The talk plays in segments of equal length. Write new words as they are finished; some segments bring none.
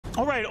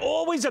All right,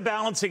 always a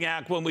balancing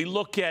act when we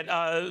look at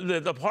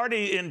the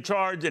party in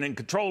charge and in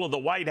control of the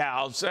White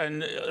House,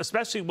 and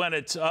especially when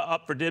it's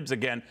up for dibs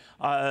again,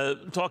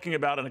 talking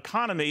about an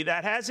economy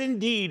that has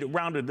indeed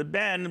rounded the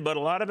bend, but a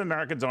lot of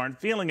Americans aren't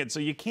feeling it. So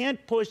you can't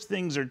push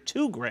things are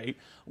too great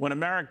when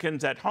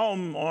Americans at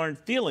home aren't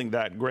feeling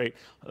that great.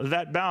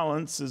 That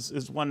balance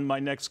is one my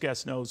next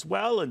guest knows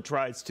well and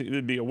tries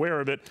to be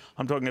aware of it.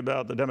 I'm talking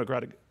about the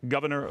Democratic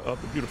governor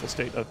of the beautiful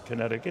state of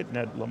Connecticut,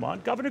 Ned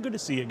Lamont. Governor, good to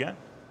see you again.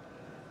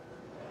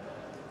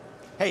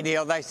 Hey,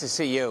 Neil, nice to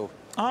see you.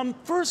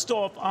 First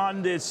off,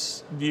 on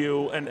this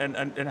view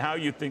and how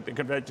you think the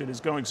convention is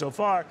going so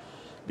far,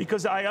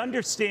 because I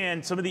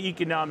understand some of the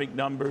economic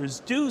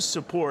numbers do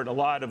support a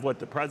lot of what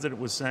the president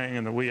was saying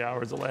in the wee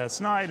hours of last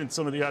night and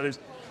some of the others,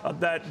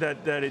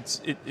 that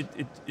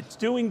it's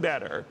doing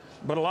better,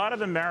 but a lot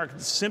of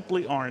Americans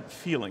simply aren't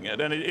feeling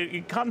it. And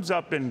it comes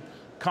up in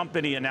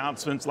company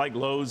announcements like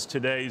Lowe's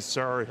today,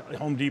 sir,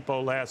 Home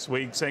Depot last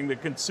week, saying the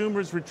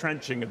consumer's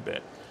retrenching a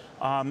bit.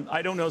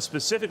 I don't know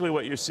specifically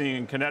what you're seeing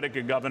in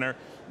Connecticut, Governor,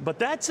 but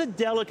that's a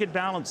delicate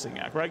balancing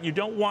act, right? You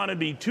don't want to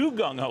be too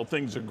gung-ho,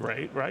 things are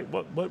great, right?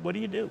 What do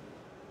you do?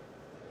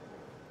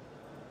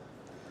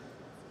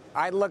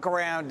 I look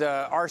around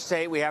our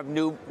state. We have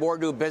more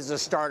new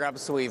business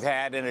startups than we've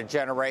had in a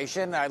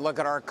generation. I look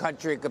at our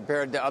country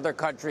compared to other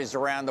countries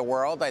around the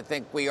world. I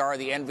think we are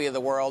the envy of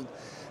the world.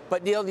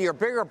 But, Neil, to your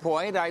bigger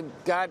point,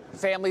 I've got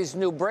families in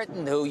New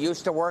Britain who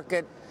used to work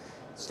at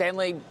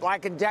Stanley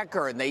Black &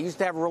 Decker, and they used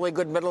to have a really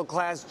good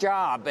middle-class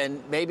job,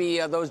 and maybe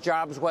those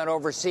jobs went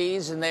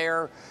overseas, and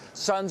their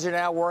sons are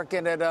now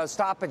working at a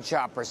Stop and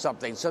Shop or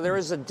something. So there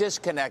is a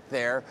disconnect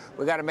there.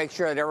 We got to make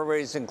sure that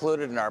everybody's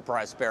included in our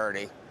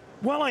prosperity.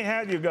 Well, I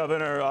have you,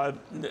 Governor.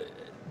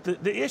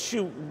 The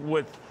issue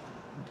with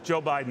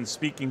Joe Biden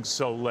speaking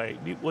so late,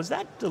 was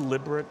that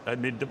deliberate? I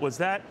mean, was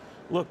that,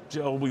 look,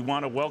 Joe, we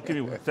want to welcome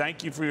you.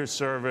 Thank you for your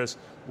service.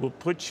 We'll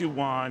put you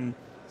on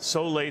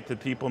so late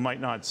that people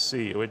might not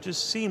see you. It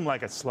just seemed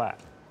like a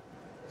slap.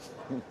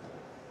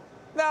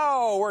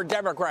 No, we're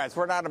Democrats.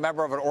 We're not a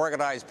member of an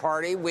organized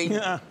party.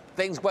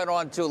 Things went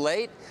on too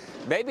late.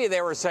 Maybe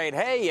they were saying,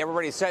 hey,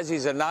 everybody says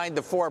he's a 9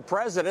 to 4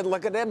 president.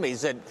 Look at him.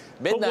 He's at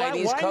midnight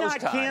East Coast time. Why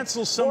not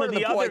cancel some of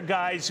the other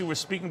guys who were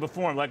speaking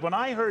before him? Like when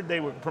I heard they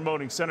were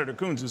promoting Senator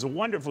Coons, who's a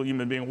wonderful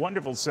human being, a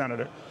wonderful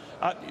senator,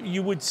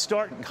 you would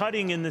start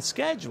cutting in the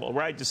schedule,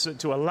 right,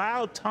 to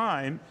allow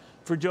time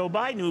for Joe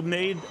Biden, who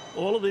made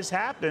all of this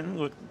happen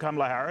with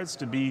Kamala Harris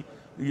to be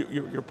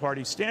your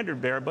party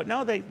standard bearer. But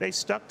no, they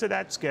stuck to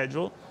that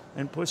schedule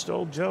and pushed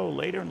old Joe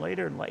later and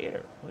later and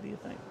later. What do you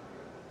think?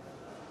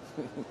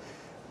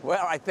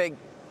 Well, I think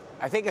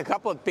a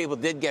couple of people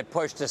did get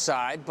pushed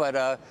aside,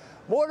 but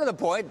more to the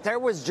point, there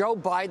was Joe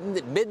Biden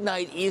at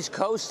midnight East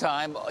Coast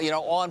time,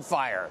 on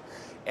fire.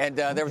 And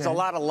there was a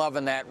lot of love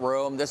in that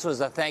room. This was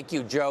a thank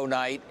you, Joe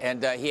night,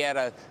 and he had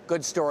a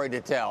good story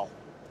to tell.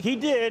 He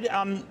did.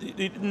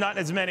 Not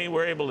as many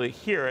were able to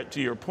hear it,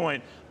 to your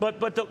point. But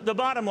the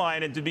bottom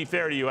line, and to be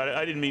fair to you,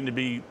 I didn't mean to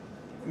be,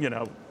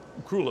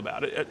 cruel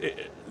about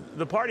it.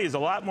 The party is a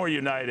lot more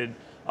united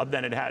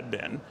than it had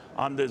been.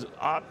 There's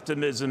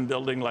optimism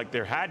building like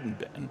there hadn't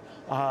been.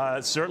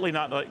 Certainly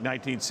not like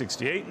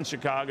 1968 in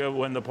Chicago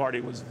when the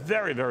party was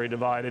very, very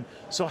divided.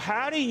 So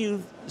how do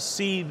you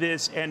see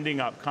this ending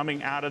up,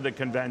 coming out of the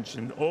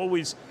convention?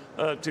 Always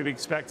to be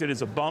expected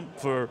is a bump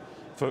for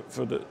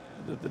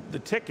the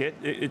ticket.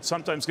 It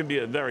sometimes can be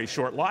a very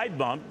short-lived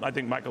bump. I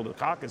think Michael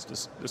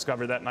Dukakis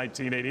discovered that in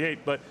 1988.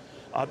 But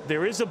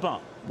there is a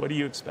bump. What do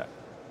you expect?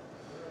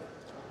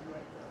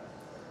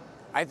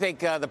 I think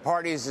the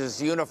party is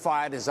as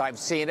unified as I've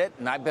seen it,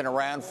 and I've been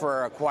around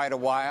for quite a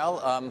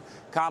while.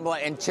 Kamala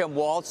and Tim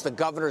Walz, the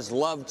governors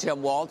love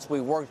Tim Walz.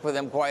 We worked with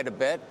him quite a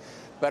bit.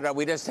 But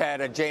we just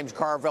had James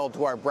Carville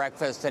to our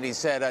breakfast, and he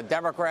said,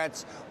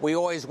 Democrats, we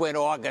always win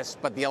August,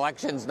 but the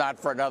election's not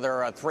for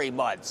another 3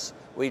 months.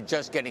 We're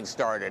just getting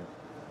started.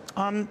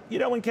 In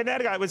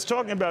Connecticut, I was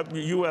talking about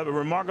you have a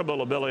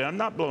remarkable ability. I'm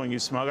not blowing you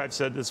smoke. I've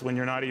said this when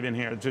you're not even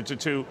here,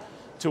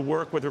 to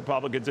work with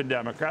Republicans and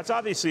Democrats.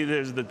 Obviously,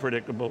 there's the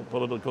predictable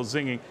political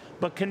zinging.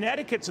 But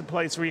Connecticut's a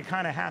place where you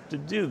kind of have to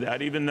do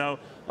that, even though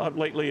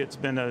lately it's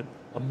been a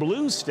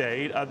blue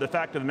state. The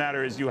fact of the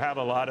matter is you have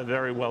a lot of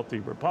very wealthy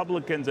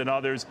Republicans and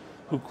others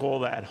who call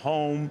that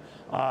home.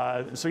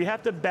 So you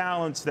have to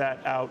balance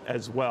that out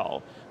as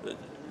well.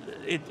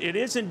 It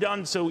isn't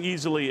done so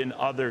easily in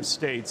other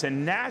states.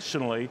 And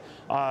nationally,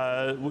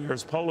 we're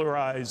as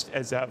polarized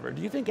as ever.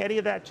 Do you think any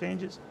of that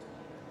changes?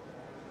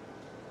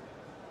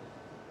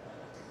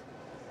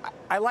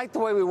 I like the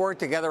way we work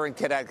together in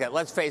Connecticut.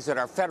 Let's face it,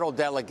 our federal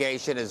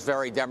delegation is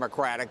very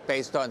Democratic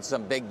based on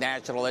some big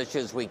national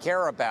issues we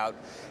care about.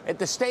 At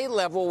the state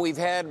level, we've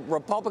had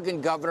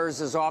Republican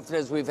governors as often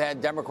as we've had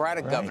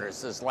Democratic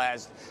governors this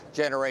last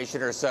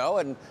generation or so.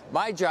 And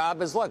my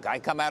job is, look, I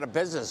come out of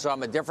business, so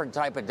I'm a different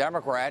type of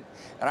Democrat,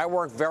 and I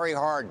work very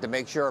hard to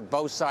make sure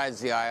both sides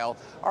of the aisle.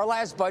 Our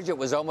last budget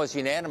was almost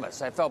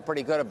unanimous. I felt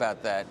pretty good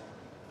about that.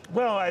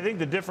 Well, I think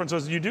the difference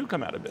was you do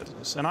come out of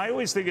business. And I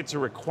always think it's a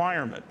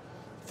requirement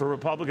for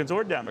Republicans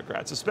or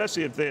Democrats,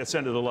 especially if they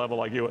ascend to the level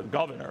like you, a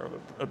governor of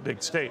a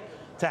big state,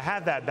 to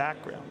have that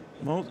background.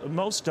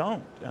 Most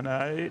don't, and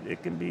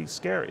it can be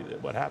scary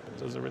what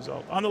happens as a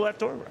result, on the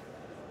left or right.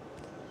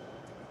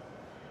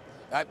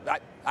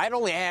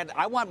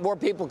 I want more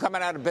people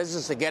coming out of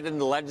business to get in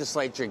the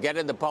legislature, get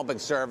into public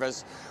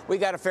service. We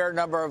got a fair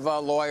number of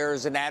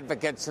lawyers and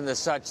advocates and the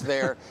such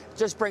there. It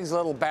just brings a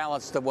little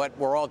balance to what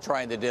we're all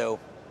trying to do.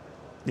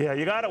 Yeah,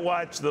 you got to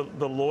watch the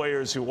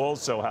lawyers who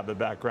also have a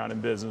background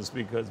in business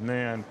because,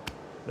 man,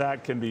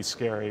 that can be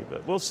scary.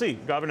 But we'll see.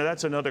 Governor,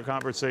 that's another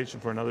conversation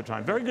for another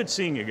time. Very good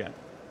seeing you again.